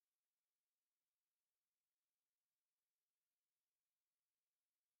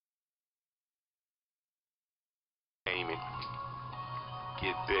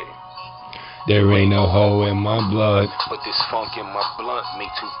get big. There ain't no hoe in my blood, but this funk in my blunt make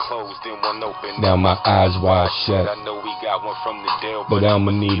two closed, then one open. Now my eyes wide shut. I know we got one from the Dell, but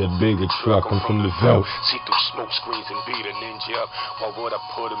I'ma need a bigger truck. I'm from the Velt. See through smoke screens and beat a ninja up. Why would I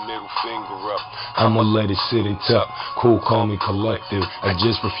put a middle finger up? I'ma let it sit and tuck. Cool, call me collective. I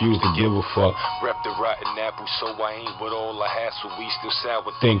just refuse to give a fuck. Rep the rotten apple, so I ain't with all the hassle. We still sour.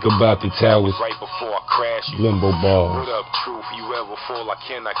 Think about the towers right before I crash you. Limbo balls. What up, truth? You ever fall? I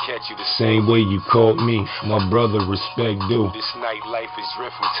cannot catch you the same way you caught me. My brother, respect due. This nightlife is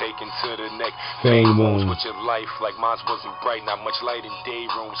rift from taken to the neck. Fame wounds with your life like mine wasn't bright. Not much light in day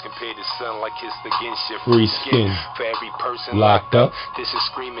rooms compared to sunlight kissed against your free skin. For every person locked up, this is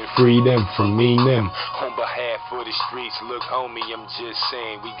screaming freedom from me, them. On behalf of the streets, look homie, I'm just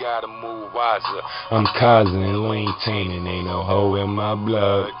saying we gotta move wiser. I'm causing and maintaining, ain't no hoe in my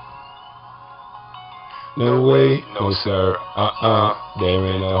blood. No way, no sir, there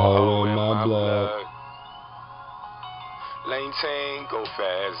ain't no hoe in my blood. Maintain, go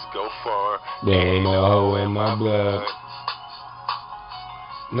fast, go far. There ain't no hoe in my blood.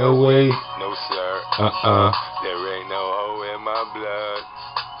 No way, no sir, there ain't no hoe in my blood.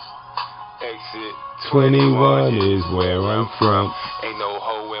 Exit 21 is where I'm from. Ain't no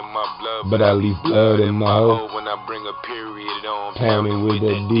hoe in my blood, but I leave blood in my hoe when I bring a period on. Pounding with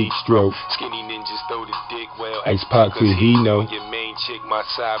that deep stroke. Skinny ninjas throw the dick well. Ice Pop, cause he know. Your main chick, my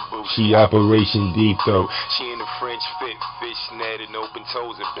side boo. She Operation Deep Throat. She in the French fit, fishnet and open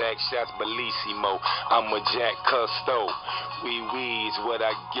toes and back shots, bellissimo. I'm a Jack Custo. Wee is what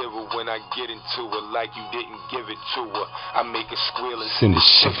I give her when I get into her, like you didn't give it to her. I make her squeal and send a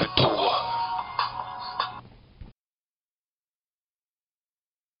shiver to her.